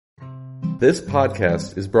This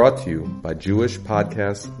podcast is brought to you by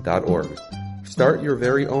JewishPodcasts.org. Start your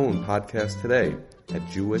very own podcast today at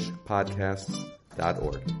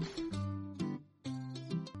JewishPodcasts.org.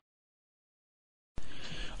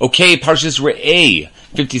 Okay, Parshas Reeh,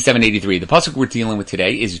 5783. The pasuk we're dealing with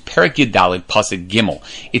today is Perek Yud Daled, pasuk Gimel.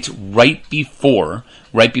 It's right before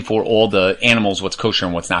all the animals, what's kosher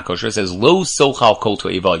and what's not kosher. It says, Lo sochal kol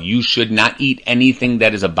to'eva. You should not eat anything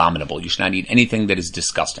that is abominable. You should not eat anything that is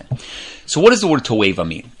disgusting. So what does the word to'eva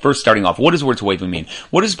mean? First, starting off, what does the word to'eva mean?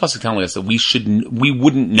 What is the pasuk telling us that we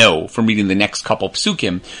wouldn't know from reading the next couple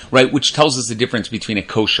psukim, right? Which tells us the difference between a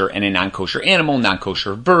kosher and a non-kosher animal,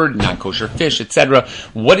 non-kosher bird, non-kosher fish, etc.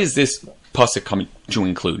 What is this pasuk coming to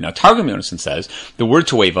include? Now, Targum Yonason says the word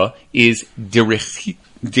to'eva is derechikis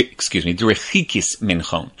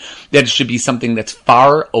minchon. That it should be something that's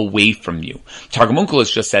far away from you. Targum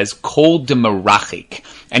Onkelos just says kol demarachik.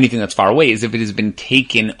 Anything that's far away is if it has been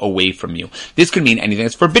taken away from you. This could mean anything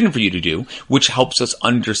that's forbidden for you to do, which helps us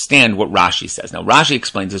understand what Rashi says. Now, Rashi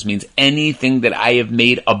explains this means anything that I have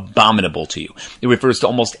made abominable to you. It refers to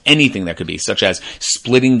almost anything that could be, such as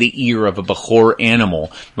splitting the ear of a bechor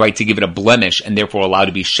animal, right, to give it a blemish and therefore allowed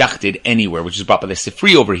to be shechted anywhere, which is brought by the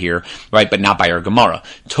Sifri over here, right, but not by our Gemara.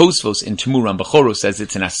 Tosfos in Tumuran Bechoro says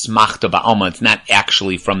it's an asmachta ba'alma. It's not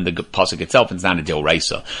actually from the pasuk itself. It's not a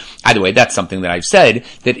deoraisa. Either way, that's something that I've said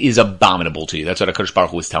that is abominable to you. That's what HaKadosh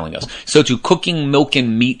Baruch Hu is telling us. So to cooking milk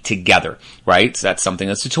and meat together, right? So that's something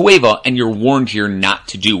that's a to'eva, and you're warned here not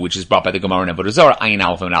to do, which is brought by the Gemara in Avodah Zarah, Ayin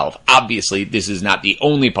Aleph and Aleph. Obviously, this is not the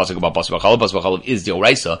only pasuk about basar v'chalav. Basar v'chalav is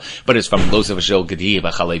deoraisa, but it's from Lo Zevashel Gedi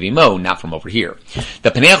B'chalev Imo, not from over here.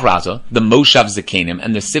 The Penech Raza, the Moshav Zakenim,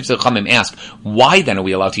 and the Sif Zachamim ask, why then are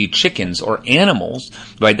we allowed to eat chickens or animals,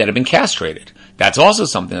 right, that have been castrated? That's also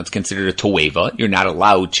something that's considered a to'eva. You're not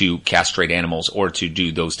allowed to castrate animals or to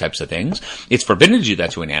do those types of things. It's forbidden to do that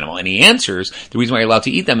to an animal. And he answers, the reason why you're allowed to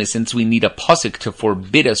eat them is since we need a pasuk to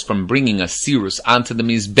forbid us from bringing a sirus onto the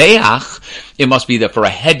mizbeach, it must be that for a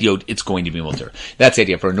hedyot, it's going to be mutter. That's the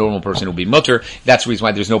idea. For a normal person, it will be mutter. That's the reason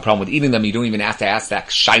why there's no problem with eating them. You don't even have to ask that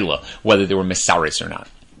shaila whether they were misaris or not.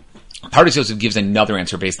 Parshas Yosef gives another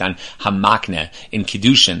answer based on Hamakne in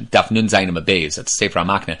Kiddushin, Daf Nun Zayin Abayz, that's Sefer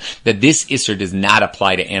Hamakne, that this Isser does not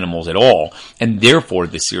apply to animals at all, and therefore,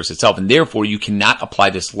 the Sirus itself, and therefore you cannot apply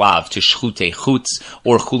this lav to Shchutei Chutz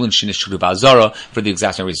or Chulin Shinish Shru Ba'azara for the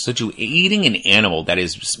exact same reason. So to eating an animal that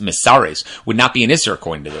is Mesares would not be an Isser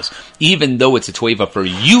according to this. Even though it's a to'eva for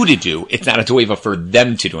you to do, it's not a to'eva for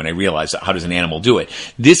them to do, and I realize how does an animal do it.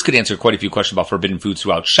 This could answer quite a few questions about forbidden foods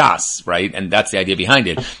throughout Shas, right? And that's the idea behind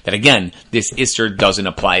it, that again, this Isser doesn't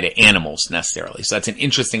apply to animals necessarily. So that's an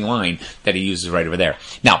interesting line that he uses right over there.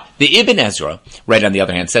 Now, the Ibn Ezra, right on the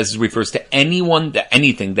other hand, says it refers to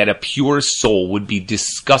anything that a pure soul would be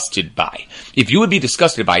disgusted by. If you would be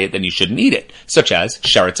disgusted by it, then you shouldn't eat it, such as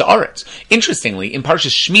Sheretz Haaretz. Interestingly, in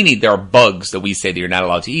Parshas Shmini, there are bugs that we say that you're not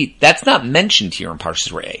allowed to eat. That's not mentioned here in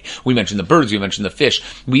Parshas Reeh. We mention the birds, we mention the fish,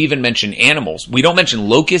 we even mention animals. We don't mention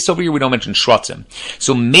locusts over here, we don't mention shrotzim.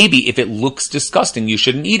 So maybe if it looks disgusting, you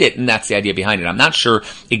shouldn't eat it. And that's the idea behind it. I'm not sure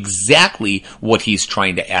exactly what he's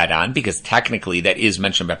trying to add on, because technically that is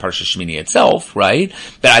mentioned by Parshas Shmini itself, right?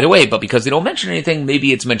 But either way, but because they don't mention anything,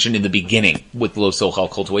 maybe it's mentioned in the beginning with Lo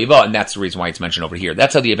Sochal Kol To'eva, and that's the reason why it's mentioned over here.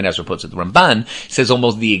 That's how the Ibn Ezra puts it. The Ramban says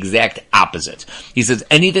almost the exact opposite. He says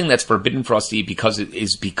anything that's forbidden for us to eat because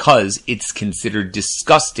it's considered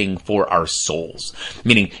disgusting for our souls.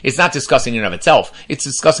 Meaning, it's not disgusting in and of itself, it's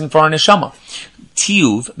disgusting for our neshama.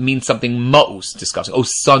 Tiyuv means something ma'us, disgusting.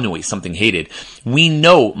 Sanui, something hated. We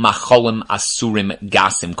know macholim asurim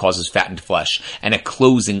gasim causes fattened flesh and a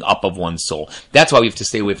closing up of one's soul. That's why we have to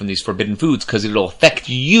stay away from these forbidden foods, because it'll affect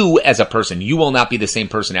you as a person. You will not be the same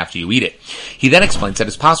person after you eat it. He then explains that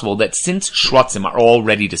it's possible that since shrotzim are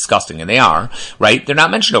already disgusting, and they are, right, they're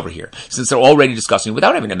not mentioned over here. Since they're already disgusting,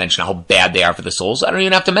 without having to mention how bad they are for the souls, I don't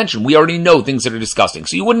even have to mention. We already know things that are disgusting.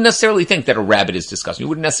 So you wouldn't necessarily think that a rabbit is disgusting. You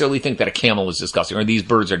wouldn't necessarily think that a camel is disgusting, or these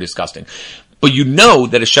birds are disgusting. But you know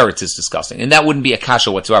that a sheretz is disgusting, and that wouldn't be a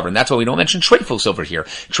kasha whatsoever. And that's why we don't mention treifos over here.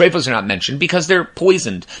 Treifos are not mentioned because they're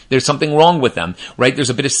poisoned. There's something wrong with them, right?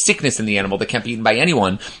 There's a bit of sickness in the animal that can't be eaten by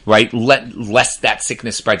anyone, right? Lest that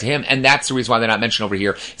sickness spread to him. And that's the reason why they're not mentioned over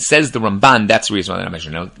here. Says the Ramban, that's the reason why they're not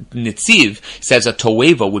mentioned. Now, Nitziv says a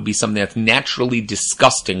to'eva would be something that's naturally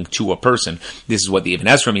disgusting to a person. This is what the Ibn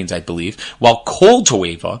Ezra means, I believe. While kol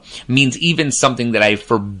to'eva means even something that I've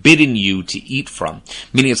forbidden you to eat from.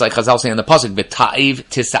 Meaning it's like Chazal saying on the pasuk, "V'ta'iv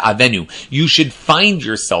tisa'avenu." You should find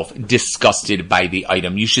yourself disgusted by the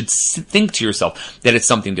item. You should think to yourself that it's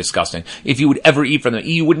something disgusting. If you would ever eat from them,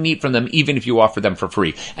 you wouldn't eat from them even if you offered them for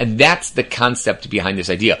free. And that's the concept behind this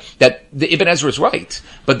idea. That the Ibn Ezra is right,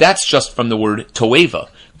 but that's just from the word toeva.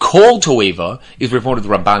 Kol toeva is reported, the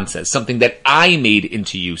Ramban says, something that I made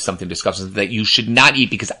into you, something disgusting that you should not eat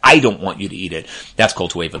because I don't want you to eat it. That's kol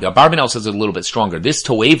toeva. The Abominable says it a little bit stronger. This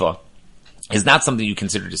toeva is not something you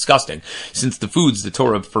consider disgusting, since the foods the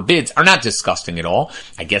Torah forbids are not disgusting at all.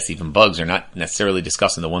 I guess even bugs are not necessarily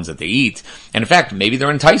disgusting, the ones that they eat. And in fact, maybe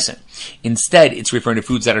they're enticing. Instead, it's referring to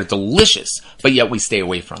foods that are delicious, but yet we stay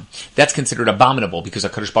away from. That's considered abominable because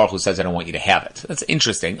HaKadosh Baruch Hu says, I don't want you to have it. That's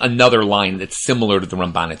interesting. Another line that's similar to the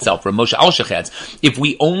Ramban itself. Rav Moshe Alshich adds, if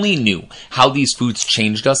we only knew how these foods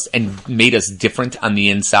changed us and made us different on the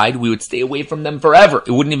inside, we would stay away from them forever.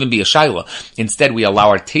 It wouldn't even be a shaila. Instead, we allow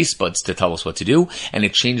our taste buds to tell us what to do, and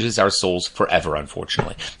it changes our souls forever,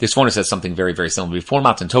 unfortunately. This one says something very, very similar. Before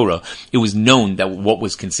Matan Torah, it was known that what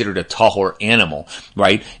was considered a tahor animal,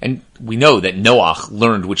 right? And we know that Noach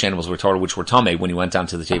learned which animals were tahor, which were tameh, when he went down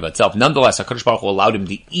to the teva itself. Nonetheless, HaKadosh Baruch Hu allowed him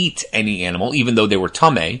to eat any animal, even though they were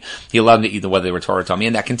tameh. He allowed him to eat whether they were tahor or tameh,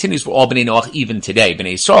 and that continues for all Bnei Noach even today.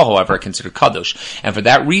 Bnei Yisrael, however, are considered kadosh, and for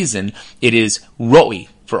that reason, it is roi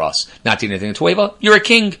for us not to eat anything in toeva. You're a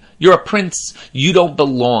king. You're a prince. You don't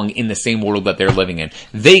belong in the same world that they're living in.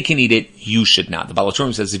 They can eat it. You should not. The Baal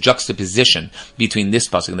HaTurim says the juxtaposition between this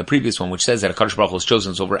pasuk and the previous one, which says that HaKadosh Baruch Hu has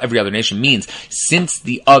chosen us over every other nation, means since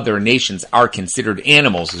the other nations are considered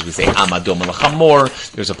animals, as we say, Amadom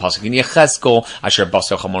al-Chamor, there's a pasuk in Yecheskel, Asher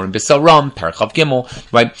Basar Chamor in Bisaram, Parachav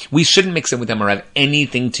Gimel, right? We shouldn't mix in with them or have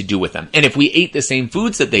anything to do with them. And if we ate the same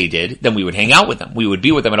foods that they did, then we would hang out with them. We would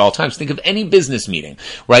be with them at all times. Think of any business meeting,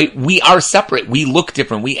 right? We are separate. We look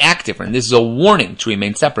different. We act different. This is a warning to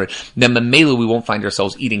remain separate. Then Mamela, we won't find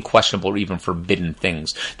ourselves eating questionable or even forbidden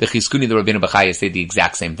things. The Chizkuni, the Rabbeinu Bechaya say the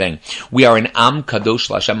exact same thing. We are an Am Kadosh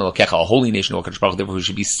L'Hashem Elokecha, a holy nation, therefore we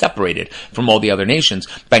should be separated from all the other nations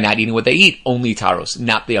by not eating what they eat, only taros,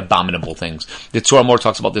 not the abominable things. The Torah more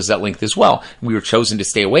talks about this at length as well. We were chosen to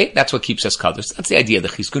stay away. That's what keeps us kadosh. That's the idea. The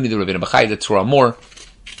Chizkuni, the Rabbeinu Bechaya, the Torah more,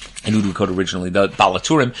 and who do we quote originally? The Baal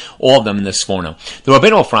HaTurim, all of them in the Sforno. The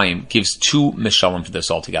Rabbeinu Ephraim gives two mishalim for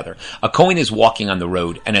this altogether. A Kohen is walking on the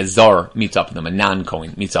road, and a Zar meets up with him, a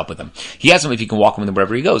non-Kohen meets up with him. He asks him if he can walk with him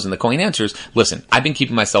wherever he goes, and the Kohen answers, listen, I've been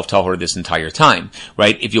keeping myself tahor this entire time,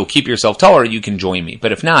 right? If you'll keep yourself tahor, you can join me.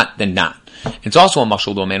 But if not, then not. It's also a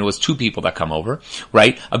mashal to a man who has two people that come over,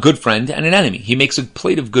 right? A good friend and an enemy. He makes a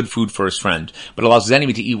plate of good food for his friend, but allows his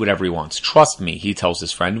enemy to eat whatever he wants. Trust me, he tells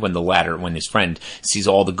his friend, when his friend sees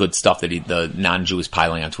all the good stuff that the non-Jew is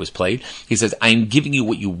piling onto his plate, he says, I am giving you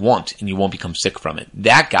what you want, and you won't become sick from it.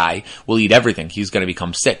 That guy will eat everything. He's going to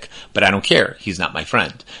become sick, but I don't care. He's not my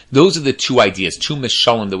friend. Those are the two ideas, two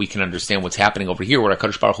mishalim that we can understand what's happening over here, where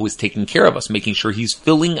HaKadosh Baruch Hu is taking care of us, making sure he's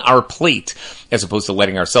filling our plate, as opposed to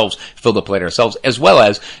letting ourselves fill the plate ourselves, as well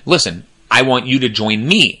as, listen, I want you to join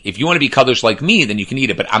me. If you want to be kadosh like me, then you can eat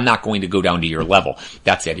it, but I'm not going to go down to your level.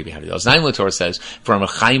 That's the idea behind it. Zayin LaTorah says, from a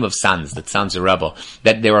Chaim of Sanz, that Sanz a Rebbe,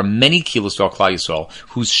 that there are many kilos to Klal Yisrael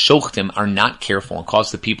whose shochtim are not careful and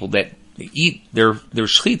cause the people that eat their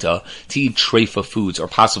shchita to eat treifa foods, or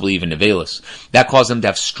possibly even nevelis. That causes them to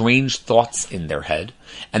have strange thoughts in their head,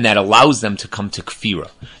 and that allows them to come to kfira.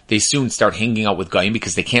 They soon start hanging out with goyim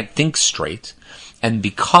because they can't think straight, and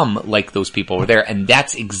become like those people over there. And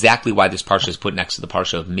that's exactly why this parsha is put next to the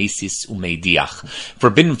parsha of Mesis Umeidiach.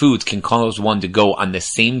 Forbidden foods can cause one to go on the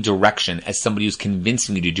same direction as somebody who's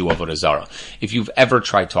convincing you to do Avodah Zarah. If you've ever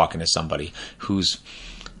tried talking to somebody who's,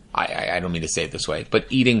 I don't mean to say it this way, but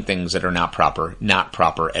eating things that are not proper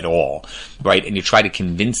at all, right? And you try to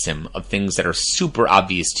convince him of things that are super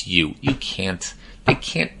obvious to you. They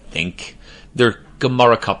can't think. Their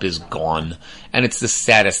Gemara cup is gone. And it's the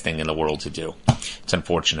saddest thing in the world to do. It's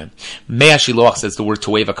unfortunate. Mea Shiloach says the word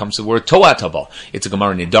toeva comes to the word toatava. It's a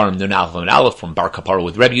Gemara Nidarim Nun Aleph from Bar Kapara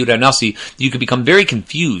with Rebbe Yehuda Nasi. You could become very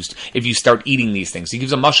confused if you start eating these things. He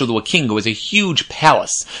gives a mashal to a king who has a huge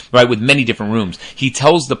palace, right, with many different rooms. He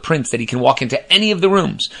tells the prince that he can walk into any of the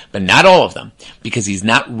rooms, but not all of them, because he's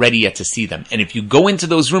not ready yet to see them. And if you go into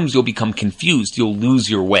those rooms, you'll become confused. You'll lose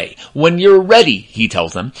your way. When you're ready, he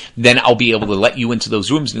tells them, then I'll be able to let you you into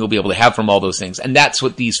those rooms and you'll be able to have from all those things. And that's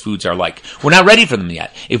what these foods are like. We're not ready for them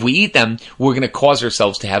yet. If we eat them, we're going to cause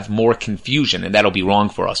ourselves to have more confusion, and that'll be wrong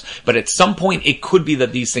for us. But at some point, it could be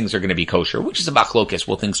that these things are going to be kosher, which is a machlokas.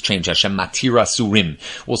 Will things change? Hashem matira surim.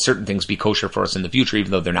 Will certain things be kosher for us in the future,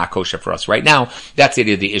 even though they're not kosher for us right now? That's the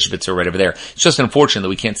idea of the Ishbitz are right over there. It's just unfortunate that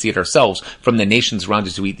we can't see it ourselves from the nations around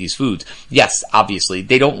us who eat these foods. Yes, obviously,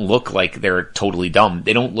 they don't look like they're totally dumb.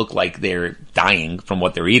 They don't look like they're dying from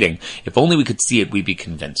what they're eating. If only we could see it, we'd be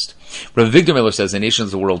convinced. Rav Victor Miller says, the nations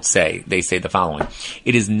of the world say the following: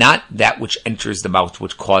 it is not that which enters the mouth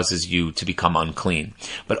which causes you to become unclean,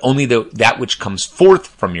 but only that which comes forth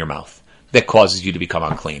from your mouth that causes you to become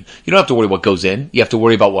unclean. You don't have to worry what goes in. You have to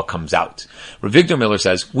worry about what comes out. Rav Victor Miller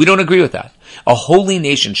says, we don't agree with that. A holy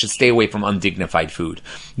nation should stay away from undignified food.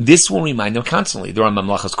 This will remind them constantly. They're on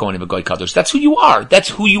Mamlachas Kohanim V'Goy Kadosh. That's who you are. That's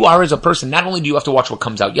who you are as a person. Not only do you have to watch what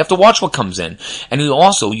comes out, you have to watch what comes in. And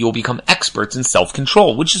you'll become experts in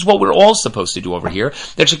self-control, which is what we're all supposed to do over here.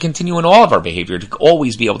 That should continue in all of our behavior, to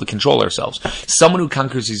always be able to control ourselves. Someone who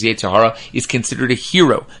conquers his Yetzer Hara is considered a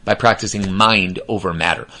hero by practicing mind over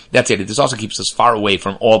matter. That's it. This also keeps us far away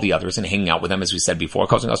from all the others and hanging out with them, as we said before,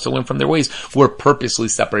 causing us to learn from their ways. We're purposely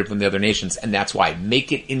separated from the other nations, and that's why.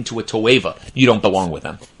 Make it into a toeva. You don't belong with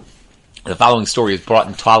them. The following story is brought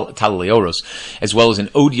in Tal Leoros, as well as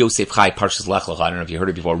in Od Yosef Chai, Parshas Lech Lecha. I don't know if you heard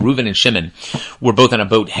it before. Reuven and Shimon were both on a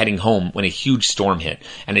boat heading home when a huge storm hit,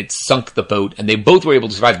 and it sunk the boat, and they both were able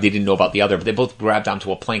to survive. They didn't know about the other, but they both grabbed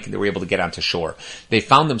onto a plank, and they were able to get onto shore. They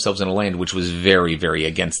found themselves in a land which was very, very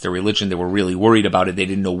against their religion. They were really worried about it. They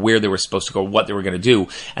didn't know where they were supposed to go, what they were going to do,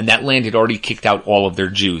 and that land had already kicked out all of their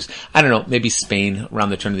Jews. I don't know, maybe Spain,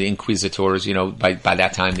 around the turn of the Inquisitors, by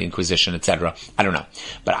that time, the Inquisition, etc. I don't know.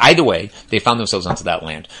 But either way, they found themselves onto that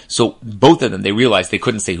land. So both of them, they realized they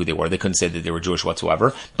couldn't say who they were. They couldn't say that they were Jewish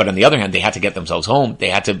whatsoever. But on the other hand, they had to get themselves home. They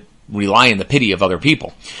had to rely on the pity of other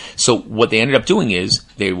people. So what they ended up doing is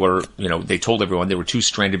they told everyone they were two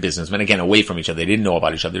stranded businessmen, again, away from each other. They didn't know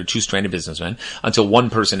about each other. They were two stranded businessmen until one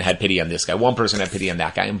person had pity on this guy, one person had pity on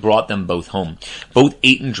that guy, and brought them both home. Both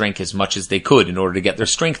ate and drank as much as they could in order to get their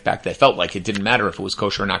strength back. They felt like it didn't matter if it was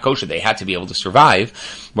kosher or not kosher. They had to be able to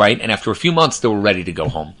survive, right? And after a few months, they were ready to go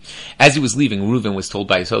home. As he was leaving, Reuven was told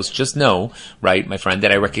by his host, just know, right, my friend,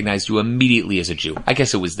 that I recognized you immediately as a Jew. I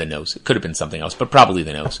guess it was the nose. It could have been something else, but probably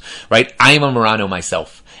the nose, right? I am a Marano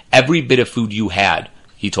myself. Every bit of food you had,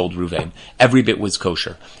 he told Reuven, every bit was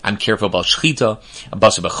kosher. I'm careful about shchita,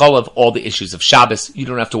 basar b'chalav, all the issues of Shabbos. You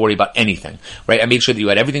don't have to worry about anything, right? I made sure that you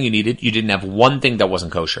had everything you needed. You didn't have one thing that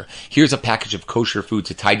wasn't kosher. Here's a package of kosher food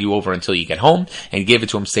to tide you over until you get home, and he gave it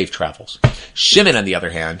to him safe travels. Shimon, on the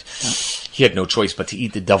other hand, he had no choice but to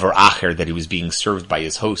eat the davar acher that he was being served by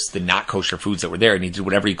his host, the not kosher foods that were there, and he did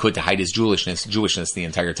whatever he could to hide his Jewishness the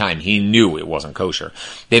entire time. He knew it wasn't kosher.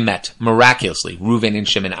 They met, miraculously, Reuven and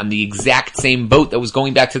Shimon, on the exact same boat that was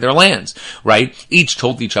going back to their lands, right? Each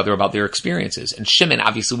told each other about their experiences, and Shimon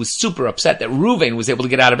obviously was super upset that Reuven was able to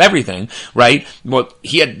get out of everything, right? Well,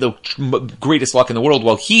 he had the greatest luck in the world,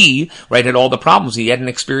 while he, right, had all the problems. He hadn't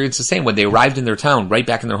experienced the same. When they arrived in their town, right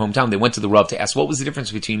back in their hometown, they went to the Rav to ask, what was the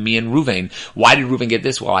difference between me and Reuven? Why did Reuven get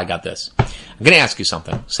this? Well, I got this. I'm going to ask you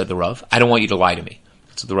something, said the Rav. I don't want you to lie to me.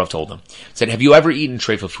 That's what the Rav told him. He said, have you ever eaten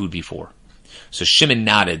treifa food before? So Shimon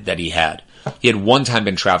nodded that he had. He had one time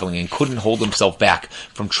been traveling and couldn't hold himself back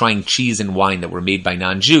from trying cheese and wine that were made by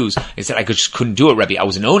non-Jews. He said, I just couldn't do it, Rebbe. I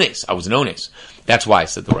was an ones. That's why,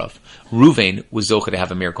 said the Rav. Reuven was zocha to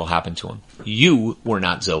have a miracle happen to him. You were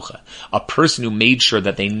not zocha. A person who made sure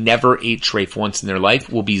that they never ate treif once in their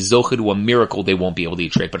life will be zocha to a miracle they won't be able to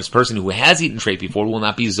eat treif. But a person who has eaten treif before will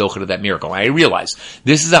not be zocha to that miracle. I realize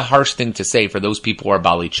this is a harsh thing to say for those people who are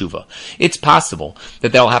bali tshuva. It's possible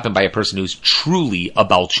that that'll happen by a person who's truly a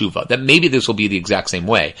bal tshuva. That maybe this will be the exact same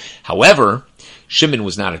way. However, Shimon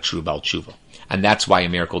was not a true bal tshuva. And that's why a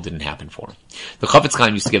miracle didn't happen for him. The Chafetz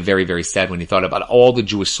Chaim used to get very, very sad when he thought about all the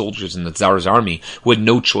Jewish soldiers in the Tsar's army who had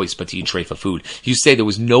no choice but to eat treifa food. He used to say there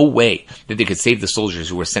was no way that they could save the soldiers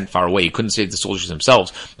who were sent far away. He couldn't save the soldiers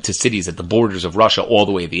themselves to cities at the borders of Russia all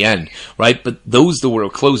the way at the end, right? But those that were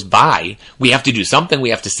close by, we have to do something.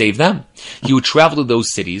 We have to save them. He would travel to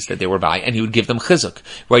those cities that they were by, and he would give them chizuk,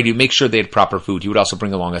 right? He would make sure they had proper food. He would also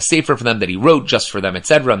bring along a sefer for them that he wrote just for them,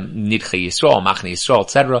 etc. Nidchei Yisrael, Machne Yisrael,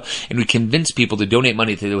 etc. And would convince people to donate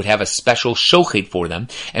money that they would have a special shochet for them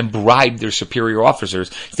and bribe their superior officers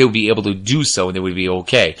so they would be able to do so and they would be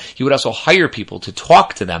okay. He would also hire people to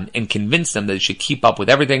talk to them and convince them that they should keep up with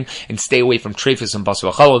everything and stay away from treifas and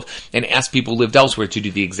basar v'chalav, and ask people who lived elsewhere to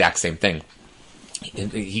do the exact same thing.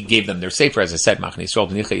 he gave them their sefer, as I said, Machne Yisrael,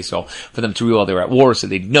 B'nichei Yisrael, for them to realize they were at war, so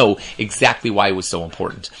they'd know exactly why it was so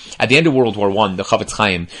important. At the end of World War I, the Chavetz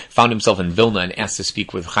Chaim found himself in Vilna and asked to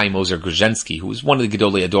speak with Chaim Ozer Grzhinsky, who was one of the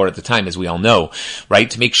Gedolei Ador at the time, as we all know, right,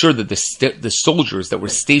 to make sure that the soldiers that were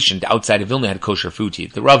stationed outside of Vilna had kosher food to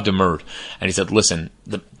eat. The Rav demurred, and he said, listen,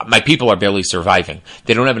 my people are barely surviving.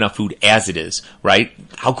 They don't have enough food as it is, right?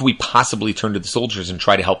 How could we possibly turn to the soldiers and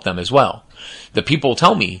try to help them as well? The people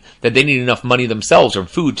tell me that they need enough money themselves or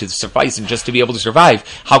food to suffice and just to be able to survive.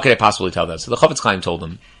 How could I possibly tell that? So the Chavetz Chaim told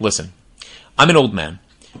them, listen, I'm an old man.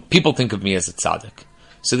 People think of me as a tzaddik.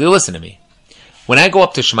 So they listen to me. When I go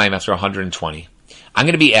up to Shemaim after 120, I'm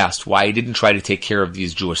going to be asked why I didn't try to take care of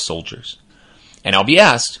these Jewish soldiers. And I'll be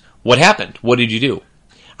asked, what happened? What did you do?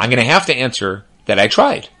 I'm going to have to answer that I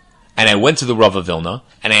tried. And I went to the Rav of Vilna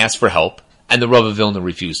and I asked for help, and the Rav of Vilna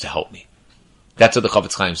refused to help me. That's what the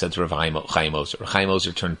Chavetz Chaim said to Rav Chaim Ozer. Chaim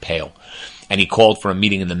Ozer turned pale. And he called for a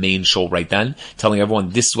meeting in the main shul right then, telling everyone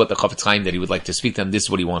this is what the Chavetz Chaim, that he would like to speak to them, this is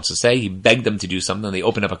what he wants to say. He begged them to do something. They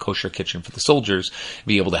opened up a kosher kitchen for the soldiers to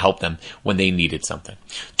be able to help them when they needed something.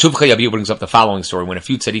 Tuvcha Yabiu brings up the following story. When a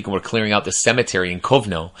few tzaddikim were clearing out the cemetery in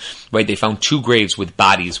Kovno, right, they found 2 graves with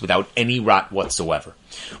bodies without any rot whatsoever.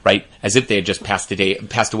 Right, as if they had just passed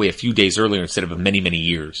away a few days earlier instead of many, many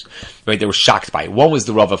years. Right, they were shocked by it. One was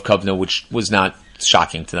the Rav of Kovno, which was not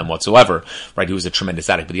shocking to them whatsoever. Right, he was a tremendous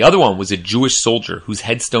addict. But the other one was a Jewish soldier whose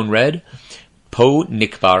headstone read, "Po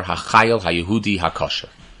Nikbar HaChayil HaYehudi HaKosher."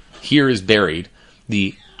 Here is buried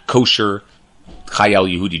the kosher Chayal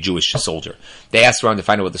Yehudi, Jewish soldier. They asked around to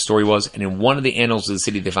find out what the story was, and in one of the annals of the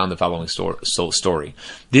city, they found the following story.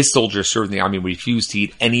 This soldier served in the army, refused to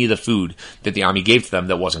eat any of the food that the army gave to them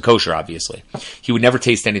that wasn't kosher, obviously. He would never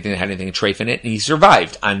taste anything that had anything treif in it, and he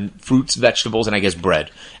survived on fruits, vegetables, and I guess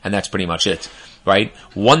bread. And that's pretty much it. Right?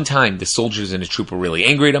 One time, the soldiers in his troop were really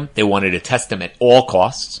angry at him. They wanted to test him at all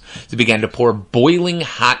costs. They began to pour boiling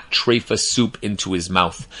hot treifa soup into his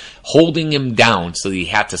mouth, holding him down so that he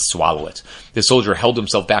had to swallow it. The soldier held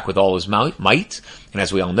himself back with all his might, and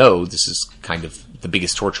as we all know, this is kind of the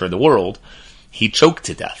biggest torture in the world. He choked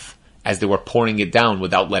to death as they were pouring it down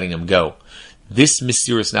without letting him go. This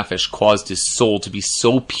mysterious nefesh caused his soul to be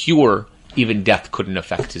so pure, even death couldn't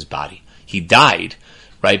affect his body. He died,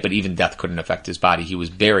 right? But even death couldn't affect his body. He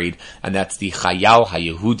was buried, and that's the Chayal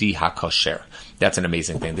HaYehudi HaKosher. That's an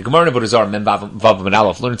amazing thing. The Gemara in Avodah Zarah, Mem Vav Amud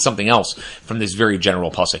Aleph, learned something else from this very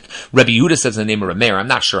general pasuk. Rabbi Yehuda says the name of Remeir. I'm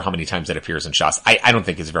not sure how many times that appears in Shas. I don't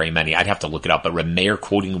think it's very many. I'd have to look it up. But Remeir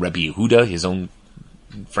quoting Rabbi Yehuda, his own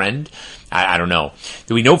friend, I don't know.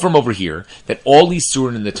 Do we know from over here that all these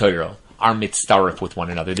surah in the Torah are mitzaref with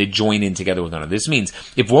one another? They join in together with one another. This means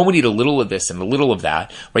if one would eat a little of this and a little of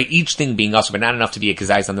that, right, each thing being usher, but not enough to be a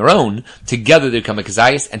kazayas on their own, together they become a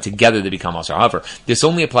kazayas, and together they become usher. However, this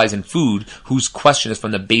only applies in food whose question is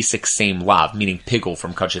from the basic same lav, meaning pickle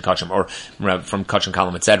from kachim kachim, or from kachim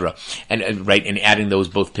kalam, etc. And right, and adding those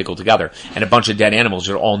both pickle together. And a bunch of dead animals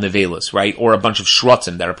are all nevelas, right? Or a bunch of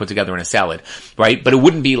shrotzim that are put together in a salad, right? But it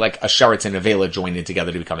wouldn't be like a sharetz and a nevela joined in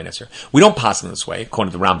together to become an usher. We don't pass in this way,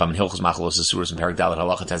 according to the Rambam and Hilchos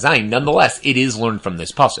Nonetheless, it is learned from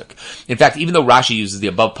this pasuk. In fact, even though Rashi uses the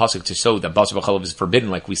above pasuk to show that basar v'chalav is forbidden,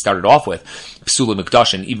 like we started off with, psula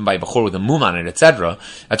mikdashin, even by bechor with a mum on it, etc.,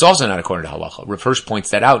 that's also not according to halacha. Rav Hirsch points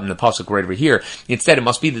that out in the pasuk right over here. Instead, it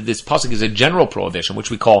must be that this pasuk is a general prohibition,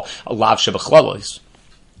 which we call a lav shebechlalos,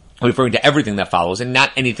 referring to everything that follows, and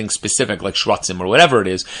not anything specific like shrotzim or whatever it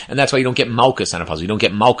is, and that's why you don't get malchus on a puzzle. You don't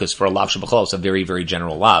get malchus for a lav shebachol, a very, very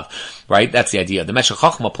general lav, right? That's the idea. The Meshech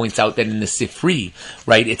Chochmah points out that in the Sifri,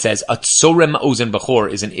 right, it says a tsorem ozen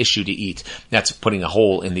bechor is an issue to eat. That's putting a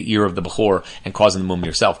hole in the ear of the bechor and causing the mum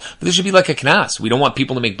yourself. But this should be like a knas. We don't want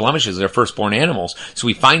people to make blemishes of their firstborn animals, so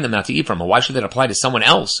we find them not to eat from them. Why should that apply to someone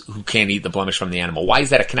else who can't eat the blemish from the animal? Why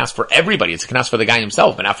is that a knas for everybody? It's a knas for the guy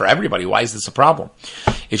himself, but not for everybody. Why is this a problem?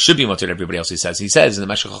 It should be mutter to everybody else, he says. He says, and the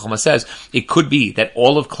Meshech Chochmah says, it could be that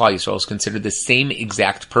all of Klal Yisrael is considered the same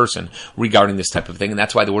exact person regarding this type of thing, and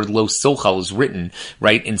that's why the word lo silchal is written,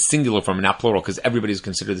 right, in singular form and not plural, because everybody is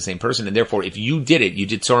considered the same person, and therefore, if you did it, you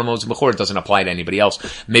did Tzorah Mos Bechor, it doesn't apply to anybody else.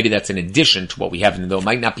 Maybe that's in addition to what we have, and though it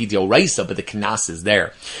might not be the Oraisa, but the Knas is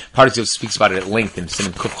there. Parshas speaks about it at length in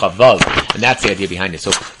Siman Kuf Chav Vav, and that's the idea behind it.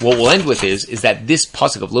 So, what we'll end with is that this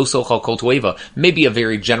pasuk of lo silchal kol toeva may be a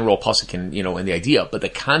very general pasuk in the idea, but the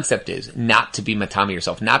concept is not to be matami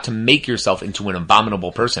yourself, not to make yourself into an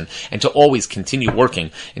abominable person, and to always continue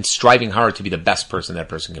working and striving hard to be the best person that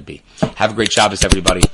person can be. Have a great Shabbos, everybody.